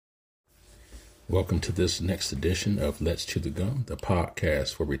Welcome to this next edition of Let's Chew the Gum, the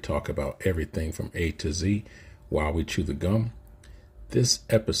podcast where we talk about everything from A to Z while we chew the gum. This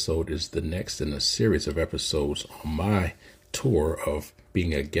episode is the next in a series of episodes on my tour of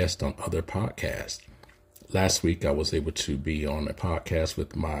being a guest on other podcasts. Last week, I was able to be on a podcast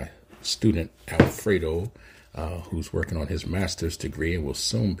with my student, Alfredo, who's working on his master's degree and will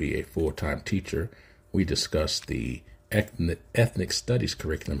soon be a full-time teacher. We discussed the ethnic studies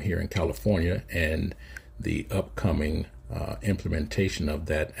curriculum here in California and the upcoming implementation of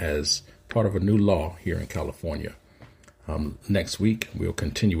that as part of a new law here in California. Next week, we'll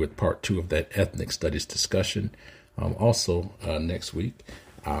continue with part 2 of that ethnic studies discussion. Also, next week,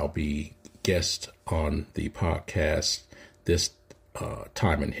 I'll be guest on the podcast This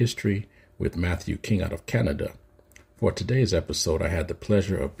Time in History with Matthew King out of Canada. For today's episode, I had the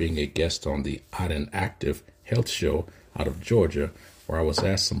pleasure of being a guest on the Odd and Active Health Show out of Georgia, where I was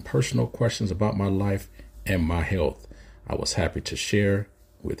asked some personal questions about my life and my health. I was happy to share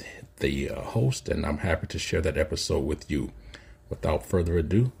with the host, and I'm happy to share that episode with you. Without further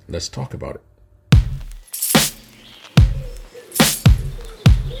ado, let's talk about it.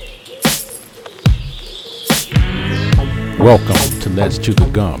 Welcome to Let's Chew the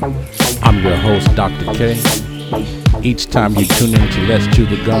Gum. I'm your host, Dr. K. Each time you tune in to Let's Chew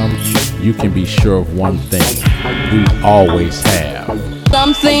the Gum, you can be sure of one thing. We always have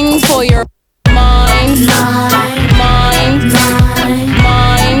something for your mind.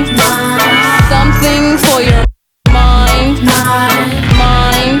 Something for your mind.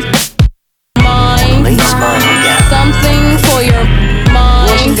 Something for your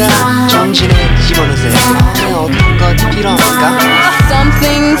무엇인가 정신에 집어넣으세요. 마음에 어떤 것 필요합니까?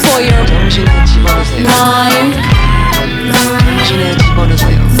 something for your 정신에 집어넣으세요. mind. 정신에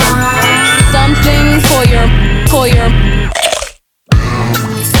집어넣으세요. Something for your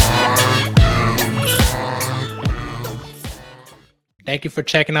Thank you for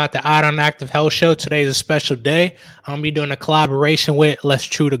checking out the Odd on Active Health Show. Today is a special day. I'm going to be doing a collaboration with Let's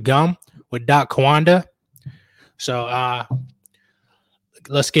Chew the Gum with Doc Kawanda. So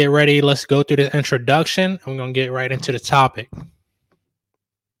let's get ready. Let's go through the introduction. I'm going to get right into the topic.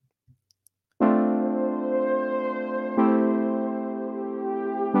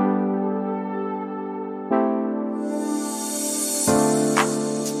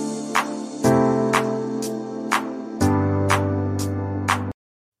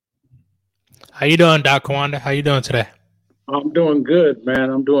 How you doing, Doc Kawanda? How you doing today? I'm doing good,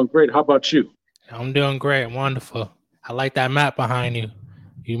 man. I'm doing great. How about you? I'm doing great. Wonderful. I like that map behind you.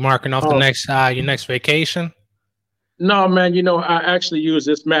 You marking off the next your next vacation? No, man. I actually use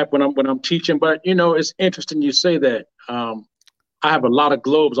this map when I'm teaching, but it's interesting you say that. I have a lot of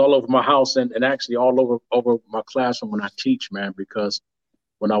globes all over my house and actually all over my classroom when I teach, man. Because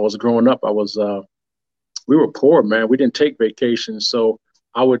when I was growing up, we were poor, man. We didn't take vacations, so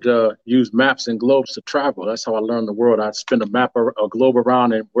I would use maps and globes to travel. That's how I learned the world. I'd spin a globe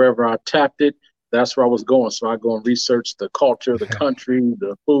around, and wherever I tapped it, that's where I was going. So I go and research the culture, the country,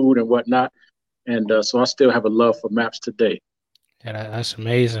 the food, and whatnot. And so I still have a love for maps today. Yeah, that's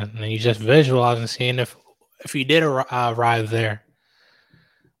amazing. And you just visualize and seeing if you did arrive there,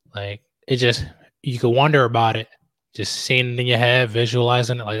 like you could wonder about it. Just seeing it in your head,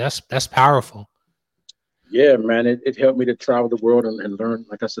 visualizing it, like that's powerful. Yeah, man, it helped me to travel the world and learn,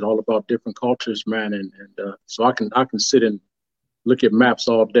 like I said, all about different cultures, man. And so I can sit and look at maps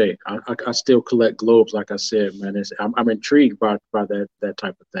all day. I still collect globes, like I said, man. I'm intrigued by that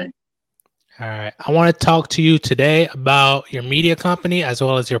type of thing. All right. I want to talk to you today about your media company as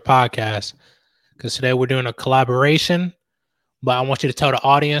well as your podcast, because today we're doing a collaboration. But I want you to tell the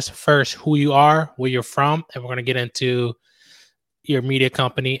audience first who you are, where you're from, and we're going to get into your media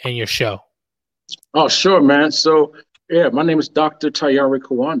company and your show. Oh, sure, man. So, yeah, my name is Dr. Tayari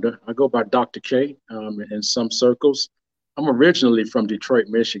Kawanda. I go by Dr. K in some circles. I'm originally from Detroit,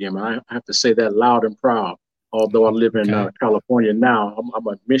 Michigan. I have to say that loud and proud, although I live in California now. I'm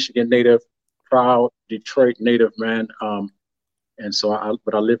a Michigan native, proud Detroit native, man. But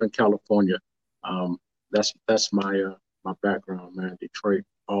I live in California. That's my background, man. Detroit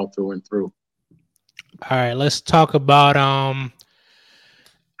all through and through. All right, let's talk about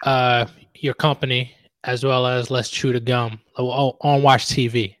your company as well as Let's Chew the Gum on Watch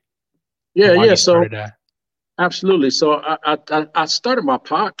TV. Yeah. So absolutely. So I started my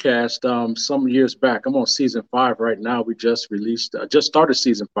podcast some years back. I'm on season 5 right now. We just started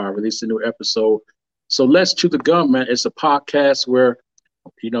season 5, released a new episode. So Let's Chew the Gum, man. It's a podcast where,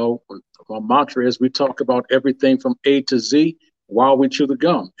 my mantra is we talk about everything from A to Z while we chew the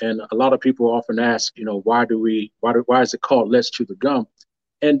gum. And a lot of people often ask, why is it called Let's Chew the Gum?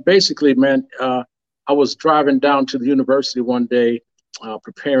 And basically, man, I was driving down to the university one day,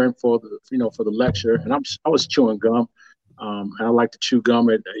 preparing for the lecture, and I was chewing gum. And I like to chew gum.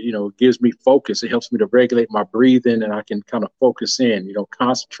 It gives me focus. It helps me to regulate my breathing, and I can kind of focus in,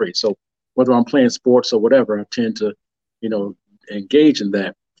 concentrate. So whether I'm playing sports or whatever, I tend to, engage in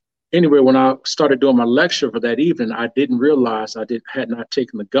that. Anyway, when I started doing my lecture for that evening, I didn't realize had not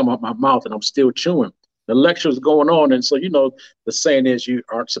taken the gum out my mouth, and I'm still chewing. The lecture was going on, and so the saying is you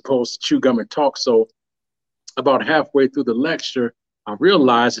aren't supposed to chew gum and talk. So about halfway through the lecture, I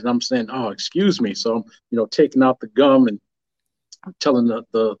realized, and I'm saying, "Oh, excuse me." So I'm taking out the gum, and I'm telling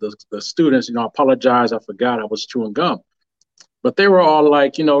the students, I apologize. I forgot I was chewing gum. But they were all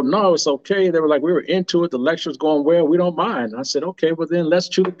like, no, it's okay. They were like, we were into it. The lecture's going well. We don't mind. I said, okay, well, then let's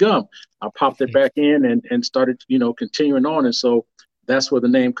chew the gum. I popped it back in and started, continuing on. And so that's where the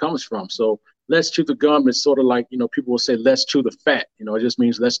name comes from. So let's chew the gum is sort of like, people will say, let's chew the fat. It just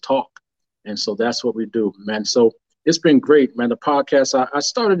means let's talk. And so that's what we do, man. So it's been great, man. The podcast, I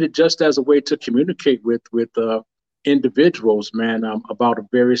started it just as a way to communicate with individuals, man, about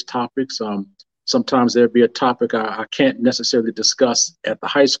various topics. Sometimes there'd be a topic I can't necessarily discuss at the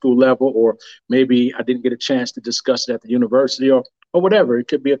high school level, or maybe I didn't get a chance to discuss it at the university or whatever. It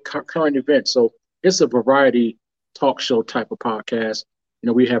could be a current event. So it's a variety talk show type of podcast.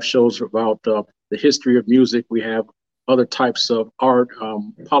 We have shows about the history of music. We have other types of art,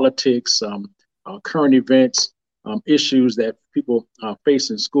 politics, current events, issues that people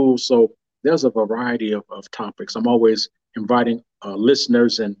face in school. So there's a variety of topics. I'm always inviting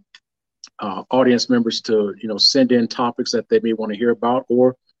listeners and audience members to, send in topics that they may want to hear about,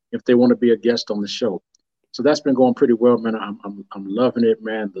 or if they want to be a guest on the show. So that's been going pretty well, man. I'm loving it,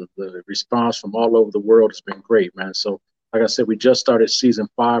 man. The response from all over the world has been great, man. So like I said, we just started season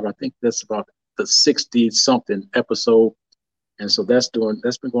 5. I think that's about the 60 something episode. And so that's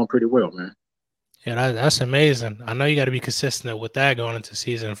been going pretty well, man. Yeah, that's amazing. I know you got to be consistent with that going into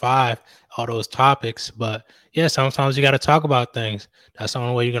season 5, all those topics. But yeah, sometimes you got to talk about things. That's the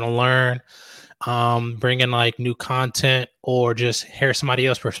only way you're going to learn. Bring in like new content or just hear somebody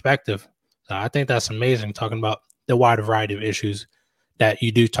else's perspective. So I think that's amazing, talking about the wide variety of issues that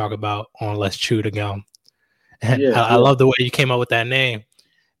you do talk about on Let's Chew the Gum. And Yeah, I love the way you came up with that name.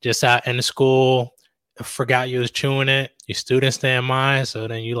 Just out in the school, forgot you was chewing it. Your students didn't mind, so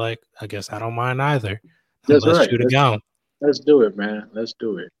then you like, I guess I don't mind either. That's Let's right. chew the gum. Let's do it, man. Let's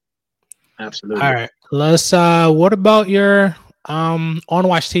do it. Absolutely. All right. Let's what about your On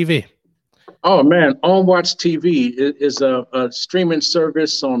Watch TV? Oh man, On Watch TV is a streaming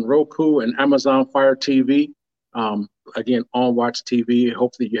service on Roku and Amazon Fire TV. Again, On Watch TV.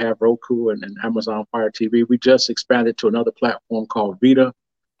 Hopefully you have Roku and Amazon Fire TV. We just expanded to another platform called Vita,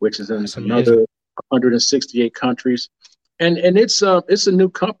 which is in another 168 countries. And it's a new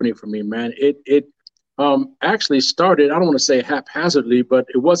company for me, man. It actually started, I don't want to say haphazardly, but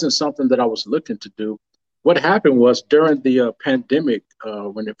it wasn't something that I was looking to do. What happened was during the pandemic,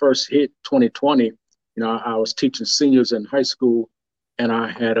 when it first hit 2020, I was teaching seniors in high school, and I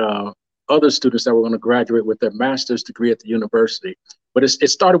had other students that were going to graduate with their master's degree at the university. But it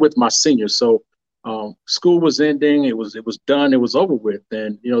started with my seniors. So school was ending. It was done. It was over with.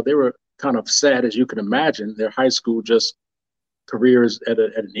 And, they were kind of sad, as you can imagine. Their high school just careers at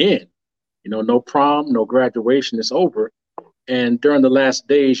an end. No prom, no graduation. It's over. And during the last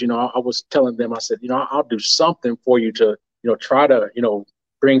days, I was telling them, I said, I'll do something for you to, try to,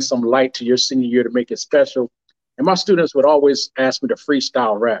 bring some light to your senior year to make it special. And my students would always ask me to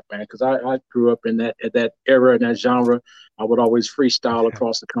freestyle rap, man, because I grew up in that era, in that genre. I would always freestyle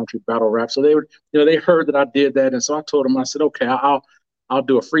across the country, battle rap. So they would, they heard that I did that. And so I told them, I said, okay, I'll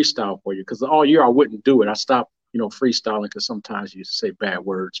do a freestyle for you, because all year I wouldn't do it. I stopped, freestyling, because sometimes you say bad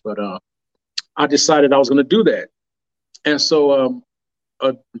words. But I decided I was going to do that. And so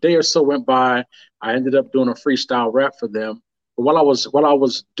a day or so went by. I ended up doing a freestyle rap for them. But while I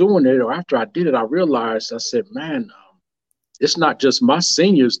was doing it, or after I did it, I realized, I said, man, it's not just my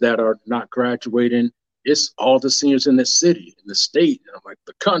seniors that are not graduating. It's all the seniors in the city, in the state, like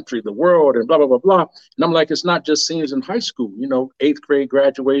the country, the world, and blah, blah, blah, blah. And I'm like, it's not just seniors in high school, 8th grade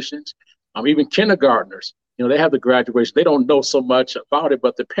graduations, even kindergartners, they have the graduation. They don't know so much about it,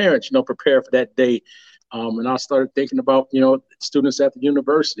 but the parents, prepare for that day. And I started thinking about, students at the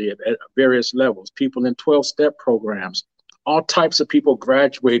university at various levels, people in 12-step programs, all types of people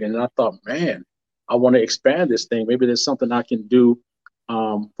graduating. And I thought, man, I want to expand this thing. Maybe there's something I can do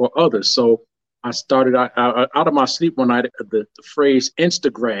for others. So I started out of my sleep one night. The phrase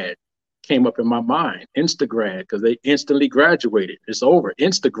Instagrad came up in my mind. Instagrad, because they instantly graduated. It's over.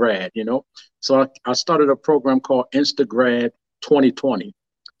 Instagrad, So I started a program called Instagrad 2020.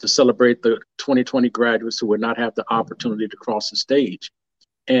 to celebrate the 2020 graduates who would not have the opportunity to cross the stage.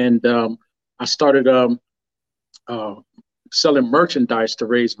 And I started selling merchandise to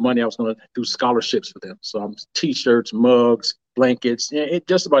raise money. I was going to do scholarships for them. So T-shirts, mugs, blankets,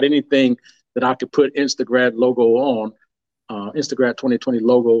 just about anything that I could put Instagrad logo on, Instagrad 2020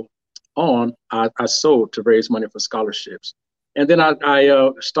 logo on, I sold to raise money for scholarships. And then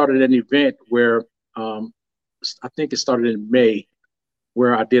I started an event where I think it started in May,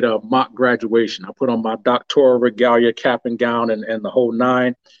 where I did a mock graduation. I put on my doctoral regalia, cap and gown, and the whole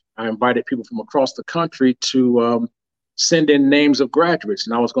nine. I invited people from across the country to send in names of graduates,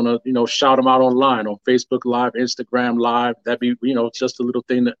 and I was going to, shout them out online on Facebook Live, Instagram Live. That'd be, just a little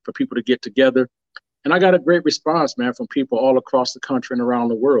thing for people to get together. And I got a great response, man, from people all across the country and around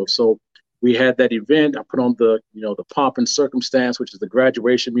the world. So we had that event. I put on the pomp and circumstance, which is the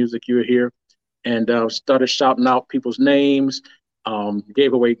graduation music you hear, and started shouting out people's names.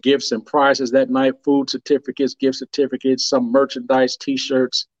 Gave away gifts and prizes that night, food certificates, gift certificates, some merchandise,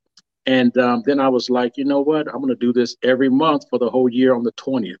 T-shirts. And then I was like, you know what? I'm going to do this every month for the whole year on the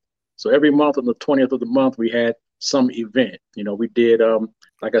 20th. So every month on the 20th of the month, we had some event. We did,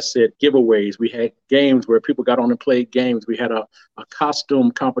 like I said, giveaways. We had games where people got on and played games. We had a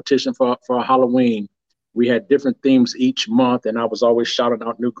costume competition for Halloween. We had different themes each month, and I was always shouting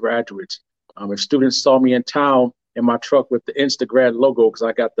out new graduates. If students saw me in town in my truck with the Instagrad logo, because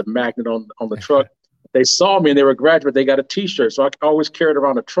I got the magnet on the truck, they saw me and they were a graduate, they got a T-shirt. So I always carried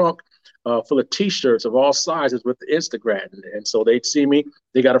around a trunk full of T-shirts of all sizes with the Instagrad. And so they'd see me,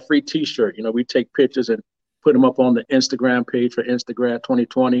 they got a free T-shirt. We take pictures and put them up on the Instagram page for Instagrad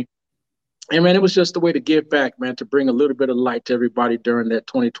 2020. And man, it was just a way to give back, man, to bring a little bit of light to everybody during that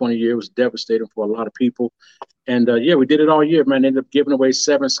 2020 year. It was devastating for a lot of people. And we did it all year, man. Ended up giving away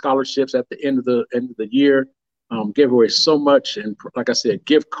 7 scholarships at the end of the year. Gave away so much, and like I said,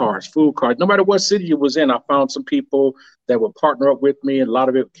 gift cards, food cards. No matter what city you was in, I found some people that would partner up with me, and a lot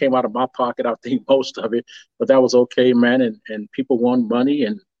of it came out of my pocket. I think most of it, but that was okay, man. And people won money,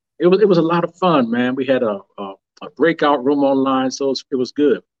 and it was a lot of fun, man. We had a breakout room online, so it was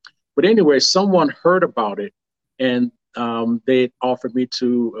good. But anyway, someone heard about it, and they offered me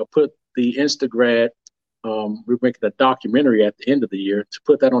to put the Instagrad. We're making a documentary at the end of the year to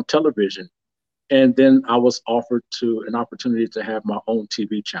put that on television. And then I was offered an opportunity to have my own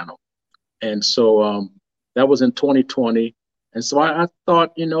TV channel. And so that was in 2020. And so I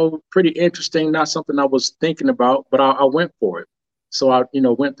thought, pretty interesting, not something I was thinking about, but I went for it. So I,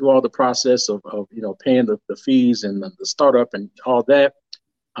 went through all the process of paying the fees and the startup and all that.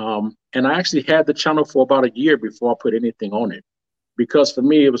 And I actually had the channel for about a year before I put anything on it. Because for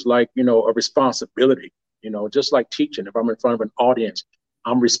me, it was like, a responsibility, just like teaching. If I'm in front of an audience,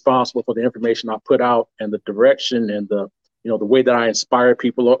 I'm responsible for the information I put out and the direction and the way that I inspire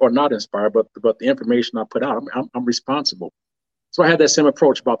people or not inspire, but the information I put out, I'm responsible. So I had that same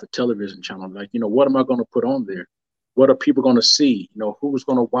approach about the television channel. Like, what am I going to put on there? What are people going to see? Who's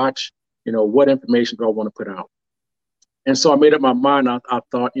going to watch? What information do I want to put out? And so I made up my mind. I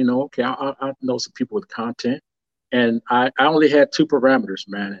thought, okay, I know some people with content, and I only had 2 parameters,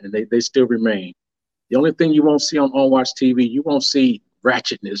 man, and they still remain. The only thing you won't see on Watch TV, you won't see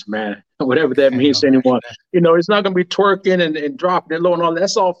ratchetness, man, whatever that means to anyone. It's not going to be twerking and dropping it low and all that.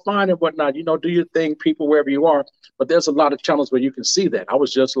 That's all fine and whatnot. Do your thing, people, wherever you are. But there's a lot of channels where you can see that. I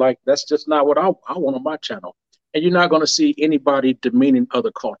was just like, that's just not what I want on my channel. And you're not going to see anybody demeaning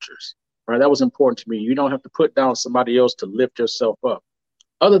other cultures, right? That was important to me. You don't have to put down somebody else to lift yourself up.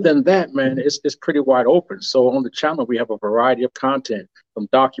 Other than that, man, it's pretty wide open. So on the channel, we have a variety of content, from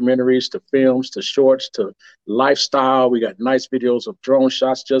documentaries to films to shorts to lifestyle. We got nice videos of drone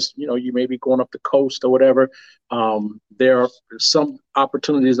shots. Just, you may be going up the coast or whatever. There are some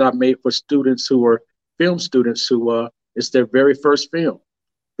opportunities I've made for students who are film students who it's their very first film,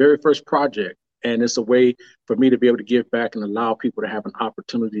 very first project. And it's a way for me to be able to give back and allow people to have an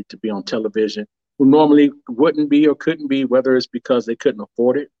opportunity to be on television who normally wouldn't be or couldn't be, whether it's because they couldn't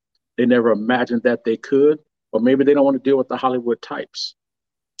afford it, they never imagined that they could, or maybe they don't want to deal with the Hollywood types.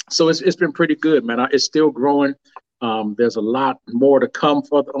 So it's been pretty good, man. It's still growing. There's a lot more to come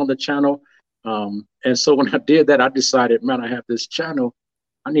on the channel. And so when I did that, I decided, man, I have this channel.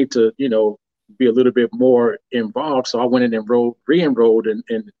 I need to, be a little bit more involved. So I went and re-enrolled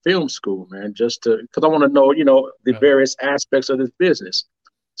in film school, man, because I want to know, the various aspects of this business.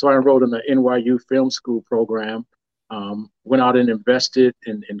 So I enrolled in the NYU Film School program, went out and invested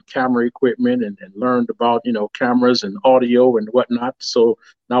in camera equipment and learned about, cameras and audio and whatnot. So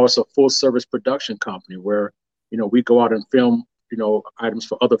now it's a full service production company where, we go out and film, items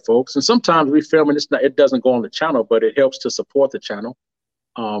for other folks. And sometimes we film and it doesn't go on the channel, but it helps to support the channel.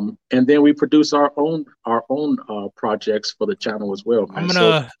 And then we produce our own projects for the channel as well,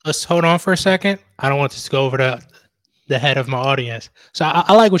 man. Let's hold on for a second. I don't want this to go over the head of my audience. So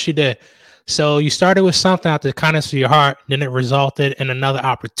I like what you did. So you started with something out the kindness of your heart, then it resulted in another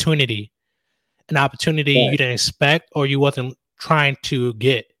opportunity, an opportunity you didn't expect or you wasn't trying to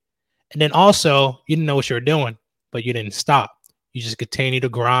get. And then also you didn't know what you were doing, but you didn't stop. You just continued to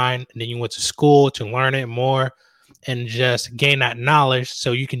grind, and then you went to school to learn it more and just gain that knowledge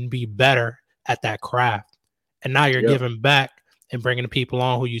so you can be better at that craft. And now you're giving back and bringing the people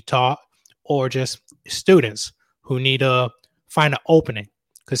on who you taught or just students who need to find an opening,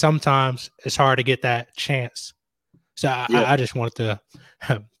 because sometimes it's hard to get that chance. So I just wanted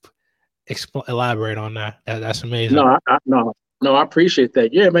to elaborate on that. That's amazing. No, I appreciate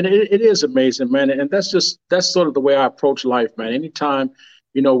that. Yeah, man, it is amazing, man. And that's sort of the way I approach life, man. Anytime,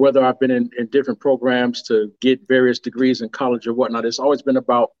 whether I've been in different programs to get various degrees in college or whatnot, it's always been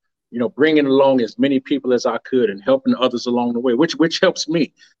about, bringing along as many people as I could and helping others along the way, which helps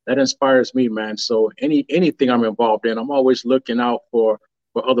me. That inspires me, man. So anything I'm involved in, I'm always looking out for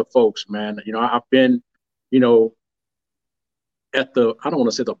other folks, man. I've been, at the, I don't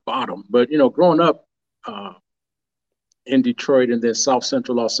want to say the bottom, but, growing up, in Detroit and then South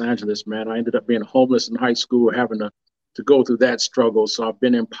Central Los Angeles, man, I ended up being homeless in high school, having to go through that struggle. So I've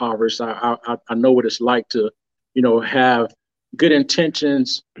been impoverished. I know what it's like to, have good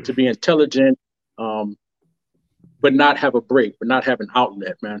intentions, to be intelligent, but not have a break, but not have an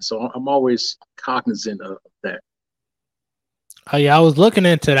outlet, man. So I'm always cognizant of that. Oh yeah, I was looking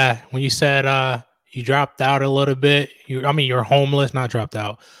into that when you said you dropped out a little bit. You're homeless, not dropped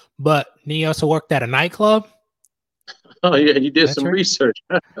out, but then you also worked at a nightclub. Oh yeah, you did some research.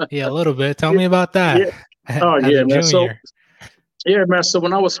 Yeah, a little bit. Tell me about that. Yeah. Oh yeah, man. So man. So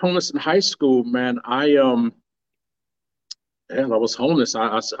when I was homeless in high school, man, I was homeless.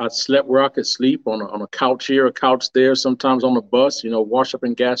 I slept where I could sleep, on a couch here, a couch there. Sometimes on a bus, wash up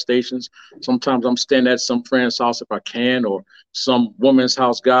in gas stations. Sometimes I'm staying at some friend's house if I can, or some woman's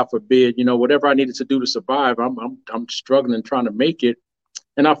house, God forbid. Whatever I needed to do to survive. I'm struggling trying to make it.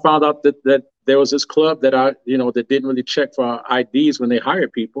 And I found out that there was this club that that didn't really check for IDs when they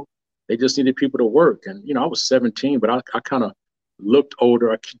hired people. They just needed people to work. And, I was 17, but I kind of looked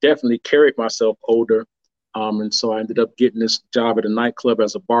older. I definitely carried myself older. And so I ended up getting this job at a nightclub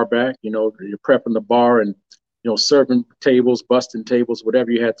as a bar back. You're prepping the bar and, serving tables, busting tables,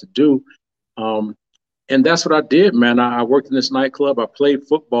 whatever you had to do. And that's what I did, man. I worked in this nightclub. I played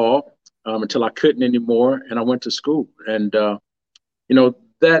football until I couldn't anymore. And I went to school. And,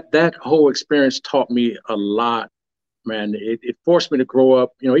 that whole experience taught me a lot, man. It forced me to grow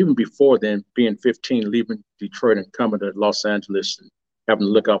up, even before then, being 15, leaving Detroit and coming to Los Angeles and having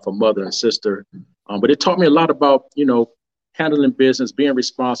to look out for mother and sister. But it taught me a lot about, handling business, being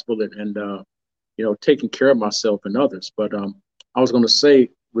responsible and taking care of myself and others. But I was going to say,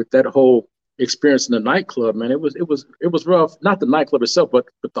 with that whole experience in the nightclub, man, it was rough. Not the nightclub itself, but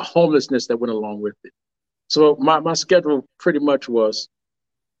the homelessness that went along with it. So my schedule pretty much was,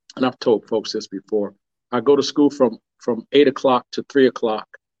 and I've told folks this before, I go to school from 8 o'clock to 3 o'clock,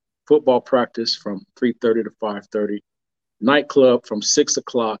 football practice from 3:30 to 5:30, nightclub from 6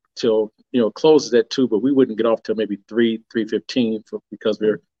 o'clock till, closes at 2, but we wouldn't get off till maybe 3:15 because we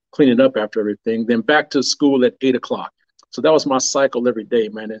were cleaning up after everything. Then back to school at 8 o'clock. So that was my cycle every day,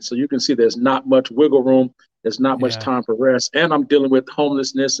 man. And so you can see there's not much wiggle room. There's not much time for rest. And I'm dealing with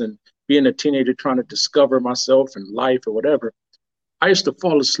homelessness and being a teenager trying to discover myself and life or whatever. I used to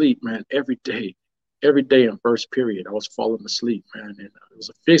fall asleep, man, every day in first period. I was falling asleep, man. And it was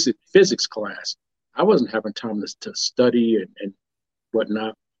a physics class. I wasn't having time to study and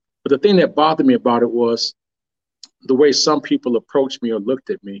whatnot. But the thing that bothered me about it was the way some people approached me or looked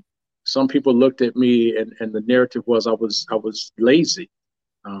at me. Some people looked at me and the narrative was I was lazy.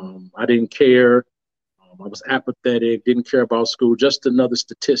 I didn't care. I was apathetic, didn't care about school, just another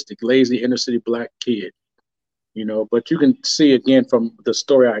statistic, lazy inner city Black kid. But you can see again from the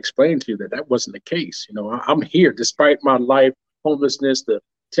story I explained to you that wasn't the case. I'm here despite my life, homelessness, the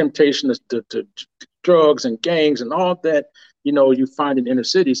temptation to drugs and gangs and all that, you find in inner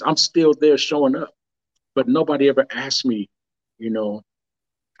cities. I'm still there showing up, but nobody ever asked me,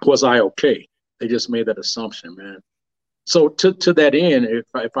 was I okay? They just made that assumption, man. So to that end,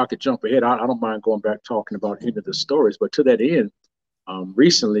 if I could jump ahead, I don't mind going back talking about any of the stories, but to that end,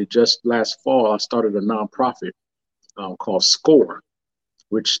 recently, just last fall, I started a nonprofit called SCORE,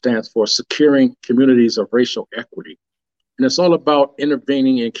 which stands for Securing Communities of Racial Equity. And it's all about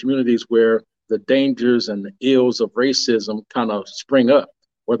intervening in communities where the dangers and the ills of racism kind of spring up,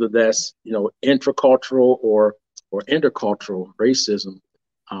 whether that's, intracultural or intercultural racism.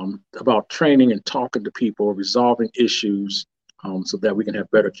 about training and talking to people, resolving issues, so that we can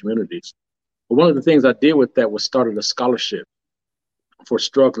have better communities. But one of the things I did with that was started a scholarship for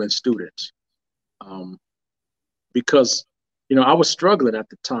struggling students, because I was struggling at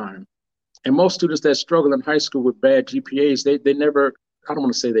the time, and most students that struggle in high school with bad GPAs, they never, I don't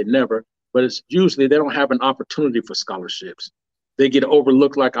want to say they never, but it's usually they don't have an opportunity for scholarships. They get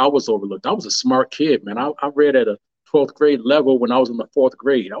overlooked like I was overlooked. I was a smart kid, man. I read at a 12th grade level when I was in the 4th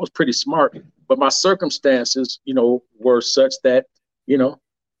grade. I was pretty smart, but my circumstances, were such that,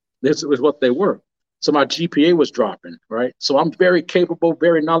 this was what they were. So my GPA was dropping, right? So I'm very capable,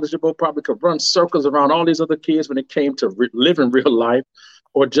 very knowledgeable, probably could run circles around all these other kids when it came to living real life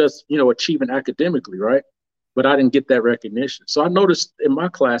or just, achieving academically, right? But I didn't get that recognition. So I noticed in my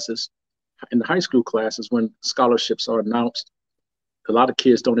classes, in the high school classes, when scholarships are announced, a lot of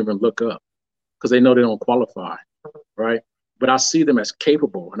kids don't even look up because they know they don't qualify, right? But I see them as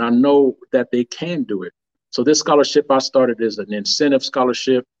capable, and I know that they can do it. So this scholarship I started is an incentive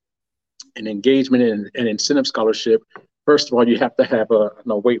scholarship, an engagement and an incentive scholarship. First of all, you have to have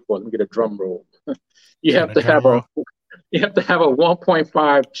wait for it. Let me get a drum roll. You have to have a 1.5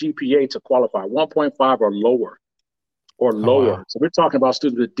 GPA to qualify, 1.5 or lower. Wow. So we're talking about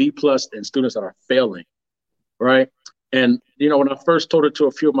students with D+ and students that are failing, right? And, when I first told it to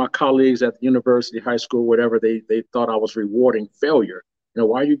a few of my colleagues at the university, high school, whatever, they thought I was rewarding failure.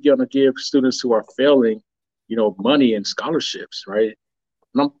 Why are you going to give students who are failing, money and scholarships, right?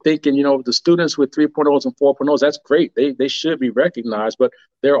 And I'm thinking, the students with 3.0s and 4.0s, that's great. They should be recognized, but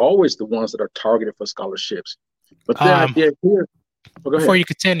they're always the ones that are targeted for scholarships. But the idea here, before you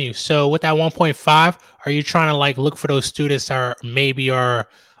continue, so with that 1.5, are you trying to look for those students that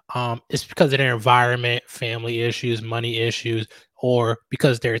it's because of their environment, family issues, money issues, or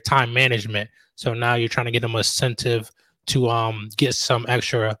because their time management? So now you're trying to get them incentive to get some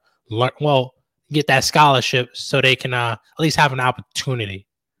extra, get that scholarship so they can at least have an opportunity.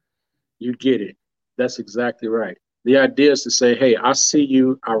 You get it. That's exactly right. The idea is to say, hey, I see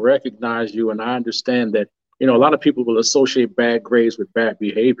you, I recognize you, and I understand that, a lot of people will associate bad grades with bad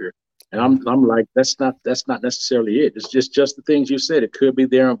behavior. And I'm like, that's not necessarily it. It's just the things you said. It could be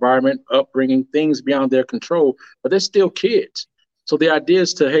their environment, upbringing, things beyond their control, but they're still kids. So the idea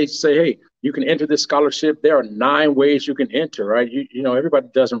is to say, hey, you can enter this scholarship. There are 9 ways you can enter, right? Everybody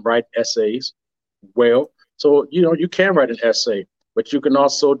doesn't write essays well. So, you can write an essay, but you can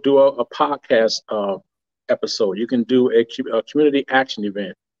also do a podcast episode. You can do a community action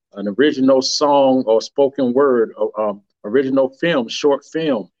event, an original song or spoken word, original film, short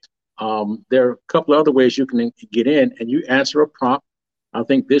film. There are a couple of other ways you can get in, and you answer a prompt. I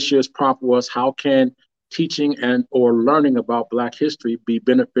think this year's prompt was, how can teaching or learning about Black history be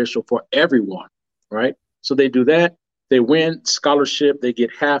beneficial for everyone, right? So they do that. They win scholarship. They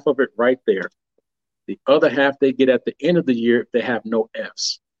get half of it right there. The other half they get at the end of the year if they have no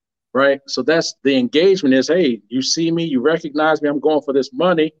Fs, right? So that's the engagement is, hey, you see me, you recognize me, I'm going for this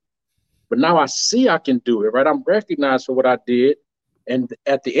money, but now I see I can do it, right? I'm recognized for what I did. And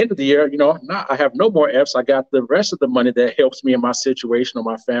at the end of the year, now I have no more Fs. I got the rest of the money that helps me in my situation or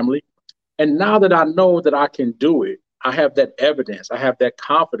my family. And now that I know that I can do it, I have that evidence, I have that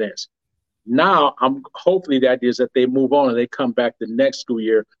confidence. Now, hopefully the idea is that they move on and they come back the next school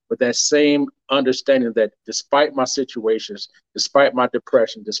year with that same understanding that despite my situations, despite my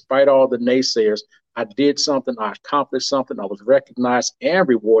depression, despite all the naysayers, I did something, I accomplished something, I was recognized and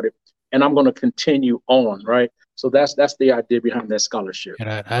rewarded, and I'm going to continue on, right? So that's the idea behind that scholarship.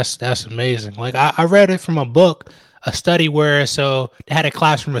 Yeah, that's amazing. I read it from a book, a study where they had a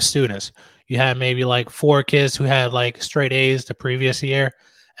classroom of students. You had maybe 4 kids who had straight A's the previous year,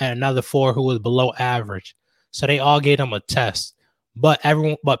 and another 4 who was below average. So they all gave them a test, but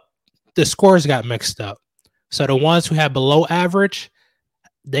the scores got mixed up. So the ones who had below average,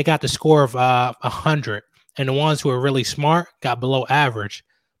 they got the score of 100, and the ones who were really smart got below average.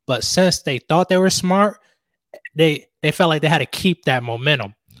 But since they thought they were smart, they felt like they had to keep that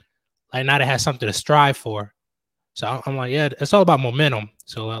momentum. Now they had something to strive for. So I'm like, yeah, it's all about momentum.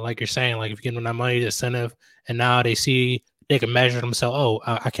 So like you're saying, if you give them that money, the incentive, and now they see they can measure themselves. Oh,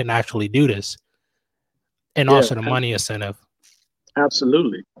 I can actually do this. And also the money incentive.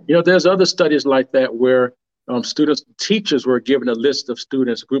 Absolutely. There's other studies like that where teachers were given a list of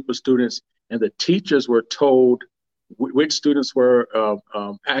students, a group of students, and the teachers were told which students were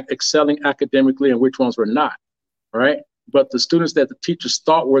excelling academically and which ones were not, right? But the students that the teachers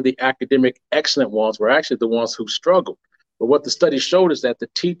thought were the academic excellent ones were actually the ones who struggled. But what the study showed is that the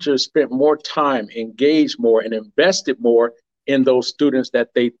teachers spent more time, engaged more, and invested more in those students that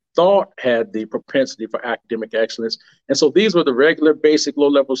they thought had the propensity for academic excellence. And so these were the regular, basic,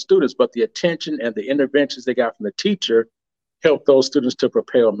 low-level students, but the attention and the interventions they got from the teacher helped those students to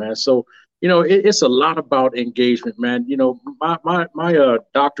propel, man. So, it's a lot about engagement, man. My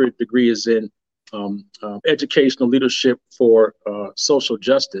doctorate degree is in educational leadership for social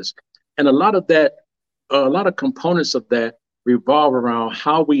justice. And a lot of components of that revolve around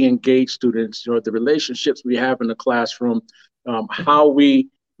how we engage students, the relationships we have in the classroom, how we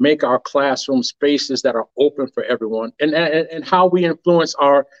make our classroom spaces that are open for everyone, and how we influence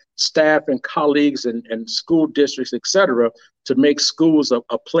our staff and colleagues and school districts, et cetera, to make schools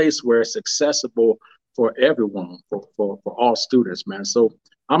a place where it's accessible for everyone, for all students, man. So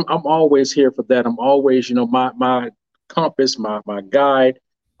I'm always here for that. I'm always, my compass, my guide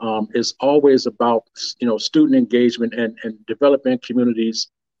is always about, student engagement and developing communities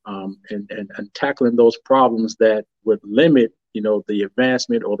and tackling those problems that would limit, the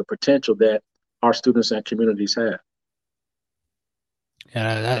advancement or the potential that our students and communities have.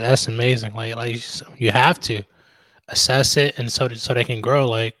 Yeah, that's amazing. Like you have to assess it, and so they can grow.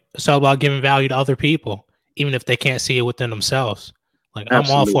 Like, it's all about giving value to other people, even if they can't see it within themselves. Like,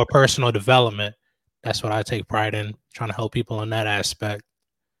 Absolutely. I'm all for personal development. That's what I take pride in, trying to help people in that aspect.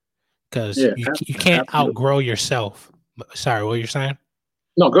 Because you can't outgrow yourself. Sorry, what you're saying?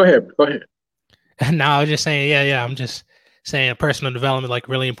 No, go ahead. No, I was just saying, yeah. I'm just saying personal development, like,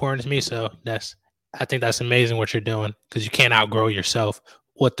 really important to me. So I think that's amazing what you're doing, because you can't outgrow yourself,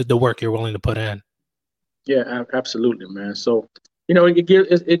 what the work you're willing to put in. Yeah, absolutely, man. So,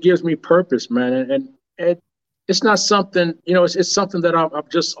 it gives me purpose, man. And it's not something, it's something that I've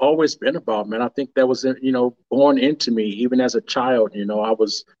just always been about, man. I think that was, born into me, even as a child. I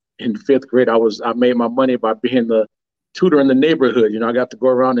was in 5th grade. I made my money by being the tutor in the neighborhood. I got to go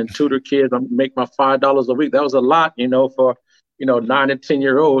around and tutor kids. I make my $5 a week. That was a lot, for, 9 and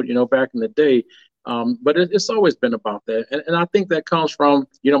 10-year-old, back in the day. But it's always been about that. And I think that comes from,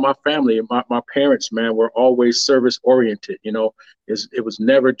 my family. My parents, man, were always service oriented. It was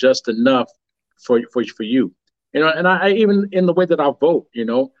never just enough for you. And I even in the way that I vote,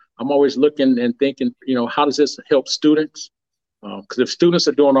 I'm always looking and thinking, how does this help students? Because if students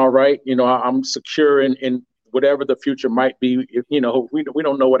are doing all right, I'm secure in whatever the future might be. If, we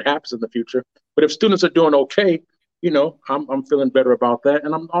don't know what happens in the future. But if students are doing okay, I'm feeling better about that.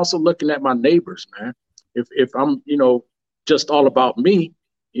 And I'm also looking at my neighbors, man. If I'm, just all about me,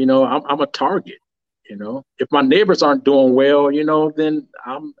 I'm a target. If my neighbors aren't doing well, then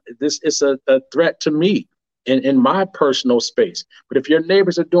it's a threat to me in my personal space. But if your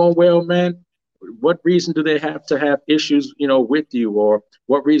neighbors are doing well, man, what reason do they have to have issues, with you, or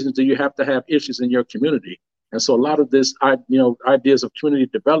what reasons do you have to have issues in your community? And so a lot of this, ideas of community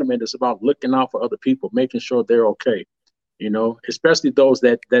development is about looking out for other people, making sure they're okay, especially those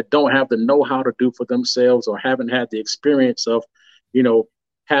that don't have the know-how to do for themselves, or haven't had the experience of,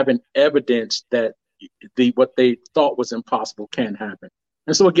 having evidence that what they thought was impossible can happen.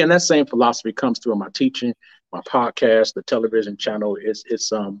 And so, again, that same philosophy comes through in my teaching, my podcast, the television channel. It's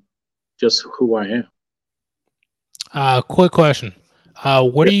just who I am. Quick question.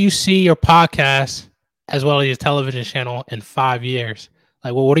 Where do you see your podcast as well as your television channel in 5 years?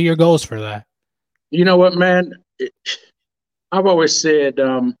 Like, what are your goals for that? You know what, man? I've always said,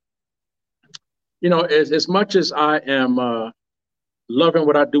 as much as I am loving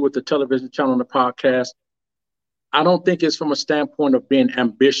what I do with the television channel and the podcast, I don't think it's from a standpoint of being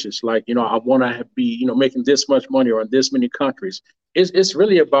ambitious. Like, I want to be, making this much money or in this many countries. It's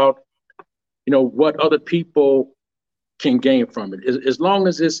really about, what other people can gain from it. As long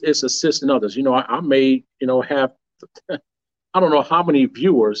as it's assisting others. I may, have, I don't know how many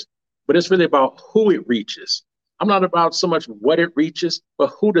viewers, but it's really about who it reaches. I'm not about so much what it reaches,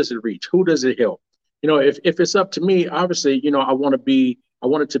 but who does it reach? Who does it help? If it's up to me, obviously, I want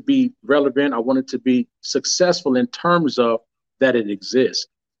it to be relevant. I want it to be successful in terms of that it exists.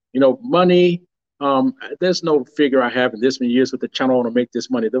 Money, there's no figure I have in this many years with the channel. I want to make this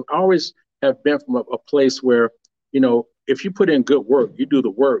money. I always have been from a place where, if you put in good work, you do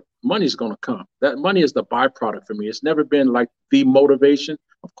the work, money's going to come. That money is the byproduct for me. It's never been like the motivation.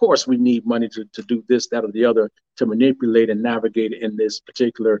 Of course, we need money to do this, that, or the other, to manipulate and navigate in this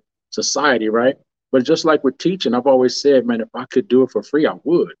particular society, right? But just like with teaching, I've always said, man, if I could do it for free, I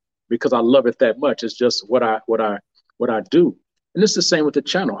would, because I love it that much. It's just what I do. And it's the same with the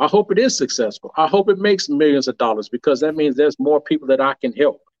channel. I hope it is successful. I hope it makes millions of dollars, because that means there's more people that I can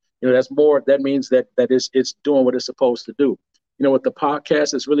help. That means that it's doing what it's supposed to do. With the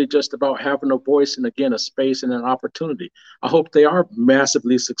podcast, it's really just about having a voice and, again, a space and an opportunity. I hope they are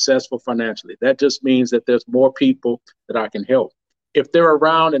massively successful financially. That just means that there's more people that I can help. if they're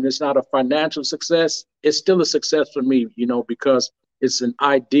around and it's not a financial success, it's still a success for me, because it's an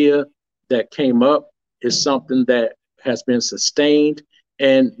idea that came up, it's something that has been sustained.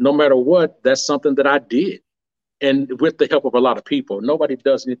 And no matter what, that's something that I did. And with the help of a lot of people, nobody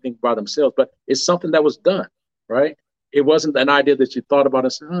does anything by themselves, but it's something that was done, right? It wasn't an idea that you thought about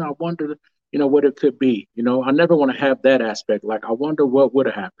and said, I wonder, what it could be. I never want to have that aspect. Like, I wonder what would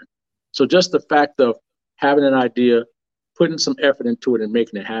have happened. So just the fact of having an idea, putting some effort into it and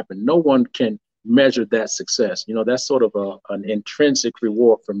making it happen, no one can measure that success. That's sort of an intrinsic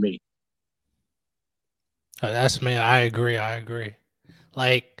reward for me. That's me. I agree.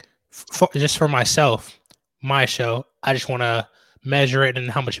 Like, just for myself, my show, I just want to measure it and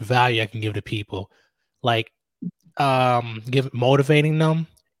how much value I can give to people. Like, motivating them,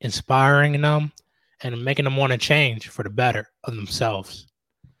 inspiring them, and making them want to change for the better of themselves.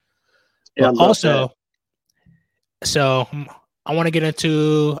 Yeah, but also, so I want to get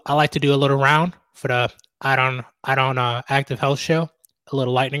into, I like to do a little round for the I don't Active Health Show, a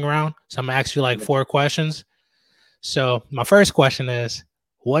little lightning round. So I'm going to ask you like 4 questions. So my first question is,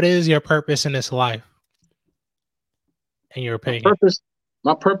 what is your purpose in this life? In your opinion?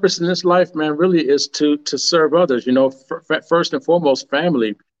 My purpose in this life, man, really is to serve others. First and foremost,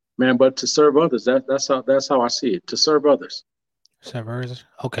 family, man, but to serve others. That's how I see it. To serve others. Serve others.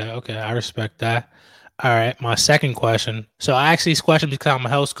 Okay, I respect that. All right, my second question. So I ask these questions because I'm a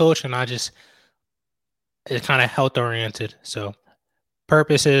health coach, and it's kind of health oriented. So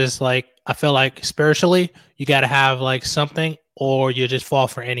purpose is like, I feel like spiritually, you got to have like something, or you just fall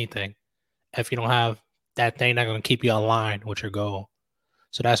for anything. If you don't have that thing, that's going to keep you aligned with your goal.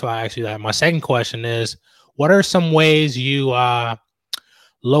 So that's why I asked you that. My second question is, what are some ways you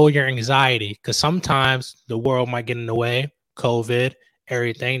lower your anxiety? Because sometimes the world might get in the way, COVID,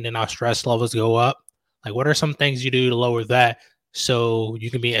 everything, then our stress levels go up. Like, what are some things you do to lower that so you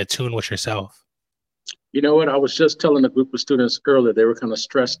can be in tune with yourself? You know what? I was just telling a group of students earlier, they were kind of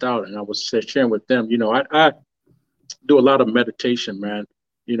stressed out, and I was sharing with them, I do a lot of meditation, man.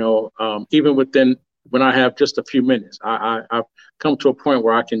 Even when I have just a few minutes, I've come to a point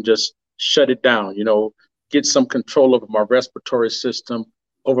where I can just shut it down, get some control over my respiratory system,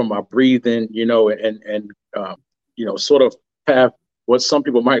 over my breathing, and sort of have what some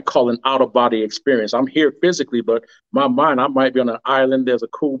people might call an out-of-body experience. I'm here physically, but my mind, I might be on an island. There's a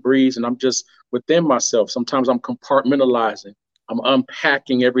cool breeze, and I'm just within myself. Sometimes I'm compartmentalizing. I'm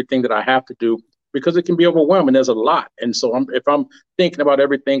unpacking everything that I have to do because it can be overwhelming. There's a lot. And so if I'm thinking about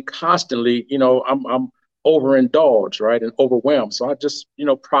everything constantly, I'm overindulged, right, and overwhelmed. So I just,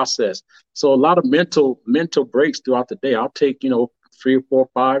 process. So a lot of mental breaks throughout the day. I'll take, 3 or 4,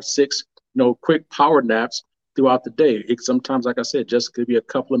 5, 6, quick power naps throughout the day. It sometimes, like I said, just could be a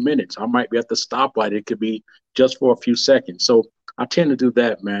couple of minutes. I might be at the stoplight. It could be just for a few seconds. So I tend to do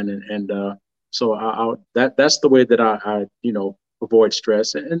that, man. So that's the way that I avoid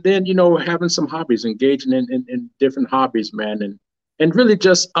stress. And then, having some hobbies, engaging in different hobbies, man. And really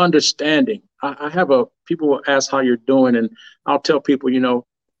just understanding. I have people will ask how you're doing, and I'll tell people,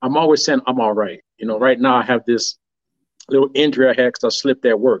 I'm always saying I'm all right. Right now I have this little injury I had because I slipped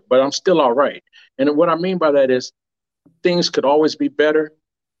at work, but I'm still all right. And what I mean by that is things could always be better,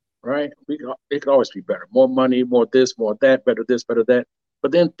 right? It could always be better. More money, more this, more that, better this, better that.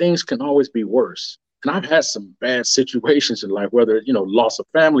 But then things can always be worse. And I've had some bad situations in life, whether, loss of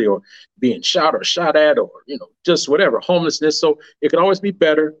family or being shot at or, just whatever, homelessness. So it could always be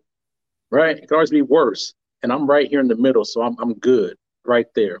better, right? It could always be worse. And I'm right here in the middle. So I'm good right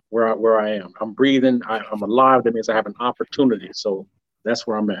there where I am. I'm breathing. I'm alive. That means I have an opportunity. So that's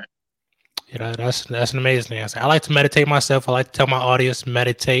where I'm at. That's an amazing answer. I like to meditate myself. I like to tell my audience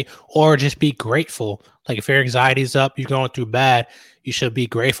meditate or just be grateful. Like if your anxiety is up, you're going through bad, you should be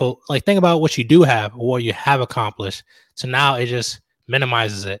grateful. Like think about what you do have or what you have accomplished. So now it just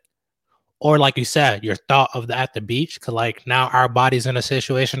minimizes it. Or like you said, your thought of at the beach, because like now our body's in a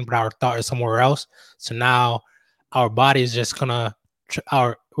situation, but our thought is somewhere else. So now our body is just we're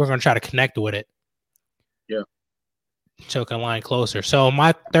gonna try to connect with it. Yeah. So can line closer. So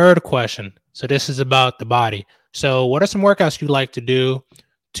my third question. So this is about the body. So what are some workouts you like to do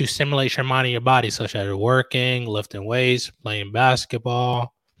to stimulate your mind and your body, such as working, lifting weights, playing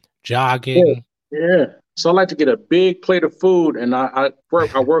basketball, jogging? Yeah. So I like to get a big plate of food and I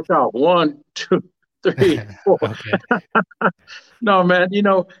work out 1, 2, 3, 4. No, man,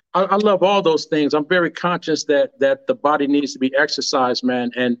 I love all those things. I'm very conscious that the body needs to be exercised,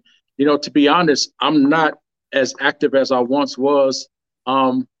 man. And, to be honest, I'm not as active as I once was.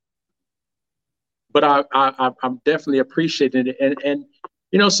 But I'm definitely appreciating it. And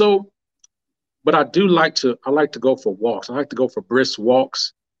so but I like to go for walks. I like to go for brisk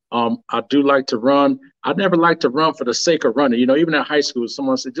walks. I do like to run. I never like to run for the sake of running. Even in high school,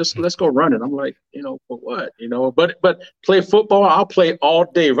 someone said, just let's go running. I'm like, for what? But play football, I'll play all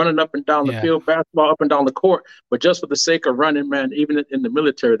day, running up and down the field, basketball up and down the court. But just for the sake of running, man, even in the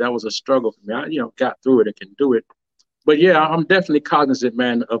military, that was a struggle for me. I, got through it and can do it. But yeah, I'm definitely cognizant,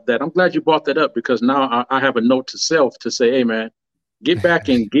 man, of that. I'm glad you brought that up because now I have a note to self to say, hey, man, get back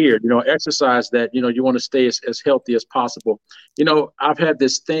in gear, exercise that, you want to stay as healthy as possible. I've had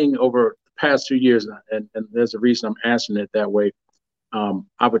this thing over the past 2 years, and there's a reason I'm answering it that way.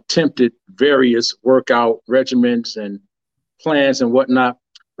 I've attempted various workout regimens and plans and whatnot.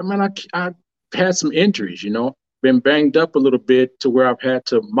 But man, I've had some injuries, been banged up a little bit to where I've had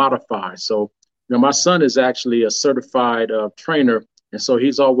to modify. So, my son is actually a certified trainer. And so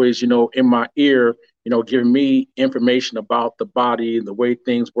he's always, in my ear, giving me information about the body and the way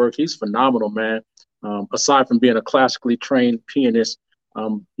things work. He's phenomenal, man. Aside from being a classically trained pianist,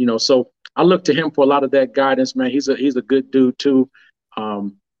 so I look to him for a lot of that guidance, man. He's a good dude too.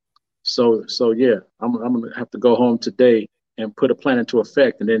 So yeah, I'm gonna have to go home today and put a plan into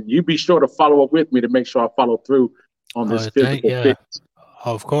effect, and then you be sure to follow up with me to make sure I follow through on this physical fitness.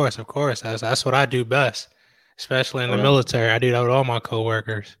 Of course. That's what I do best, especially in the military. I do that with all my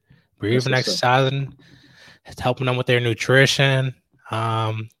coworkers. Breathing, exercising, helping them with their nutrition,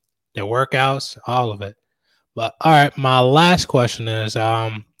 their workouts, all of it. But all right, my last question is,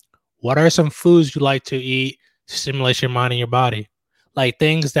 what are some foods you like to eat to stimulate your mind and your body? Like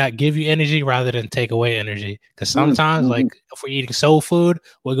things that give you energy rather than take away energy. Because sometimes, like if we're eating soul food,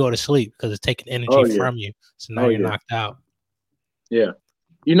 we'll go to sleep because it's taking energy from you. So now you're knocked out. Yeah.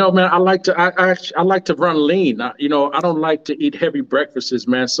 Man, I like to run lean. I don't like to eat heavy breakfasts,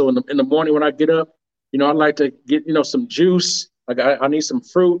 man. So in the morning when I get up, I like to get, some juice. Like I need some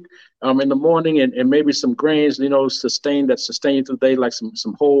fruit in the morning and maybe some grains, sustain you through the day, like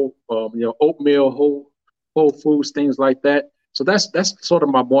some whole, oatmeal, whole foods, things like that. So that's sort of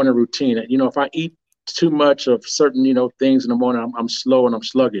my morning routine. If I eat too much of certain, things in the morning, I'm slow and I'm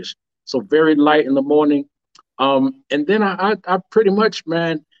sluggish. So very light in the morning. And then I pretty much,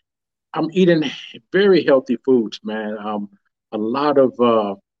 man, I'm eating very healthy foods, man. A lot of,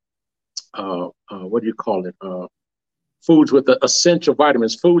 what do you call it? Foods with the essential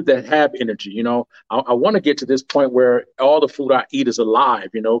vitamins, food that have energy, I want to get to this point where all the food I eat is alive,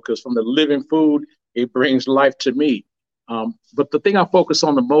 because from the living food, it brings life to me. But the thing I focus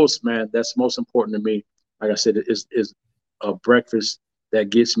on the most, man, that's most important to me, like I said, is a breakfast that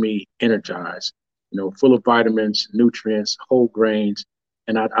gets me energized. Full of vitamins, nutrients, whole grains,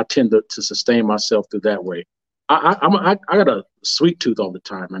 and I tend to sustain myself through that way. I got a sweet tooth all the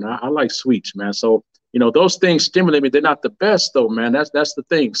time, and I like sweets, man. So those things stimulate me. They're not the best though, man. That's the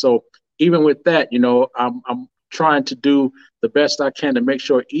thing. So even with that, I'm trying to do the best I can to make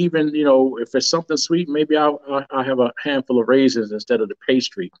sure even if it's something sweet, maybe I'll have a handful of raisins instead of the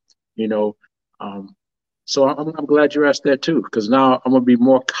pastry. So I'm glad you asked that too, because now I'm gonna be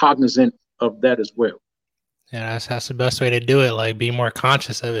more cognizant of that as well. Yeah, that's the best way to do it. Like, be more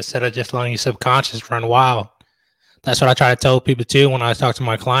conscious of it instead of just letting your subconscious run wild. That's what I try to tell people too when I talk to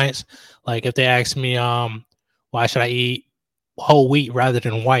my clients. Like, if they ask me, why should I eat whole wheat rather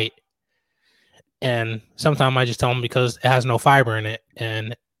than white? And sometimes I just tell them because it has no fiber in it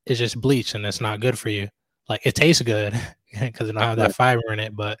and it's just bleach and it's not good for you. Like, it tastes good because it don't have that fiber in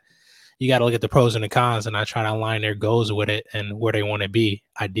it, but you got to look at the pros and the cons, and I try to align their goals with it and where they want to be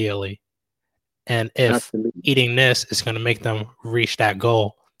ideally. And if eating this is going to make them reach that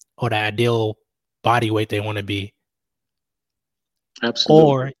goal or the ideal body weight they want to be.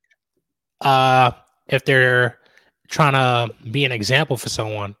 Absolutely. Or if they're trying to be an example for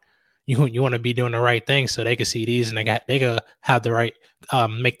someone, you want to be doing the right thing so they can see these and they can have the right,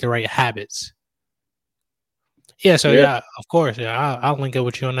 make the right habits. Yeah. So yeah, of course. Yeah. I'll link up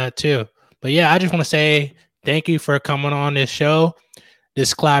with you on that too. But yeah, I just want to say thank you for coming on this show.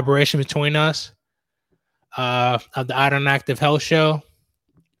 This collaboration between us of the Iron Active Health Show,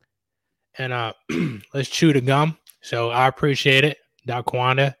 and let's chew the gum. So I appreciate it, Dr.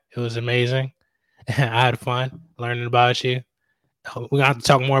 Kwanda. It was amazing. I had fun learning about you. We're gonna have to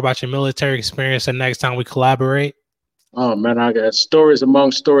talk more about your military experience the next time we collaborate. Oh man, I got stories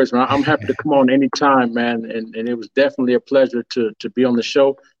among stories, man. I'm happy to come on anytime, man. And it was definitely a pleasure to be on the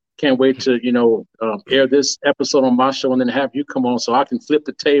show. Can't wait to, air this episode on my show and then have you come on so I can flip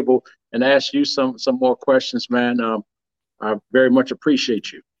the table and ask you some more questions, man. I very much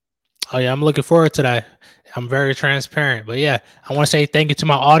appreciate you. Oh, yeah, I'm looking forward to that. I'm very transparent. But, yeah, I want to say thank you to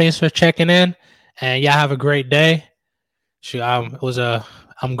my audience for checking in. And, y'all have a great day.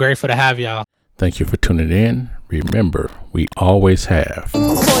 I'm grateful to have y'all. Thank you for tuning in. Remember, we always have for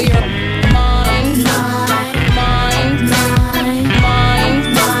your